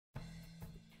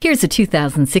Here's a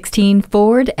 2016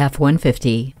 Ford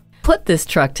F-150. Put this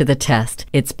truck to the test.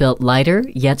 It's built lighter,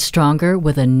 yet stronger,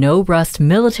 with a no-rust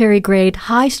military-grade,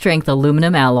 high-strength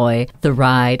aluminum alloy. The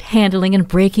ride, handling, and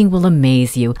braking will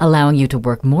amaze you, allowing you to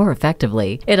work more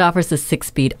effectively. It offers a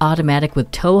 6-speed automatic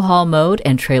with tow-haul mode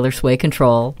and trailer sway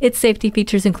control. Its safety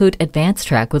features include advanced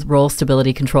track with roll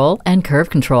stability control and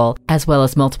curve control, as well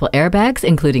as multiple airbags,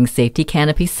 including safety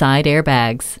canopy side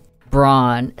airbags.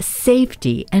 Brawn,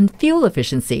 safety, and fuel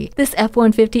efficiency. This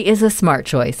F-150 is a smart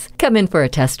choice. Come in for a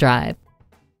test drive.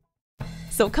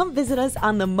 So come visit us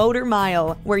on the Motor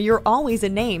Mile, where you're always a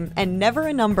name and never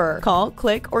a number. Call,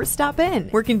 click, or stop in.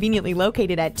 We're conveniently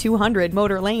located at 200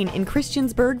 Motor Lane in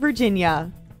Christiansburg, Virginia.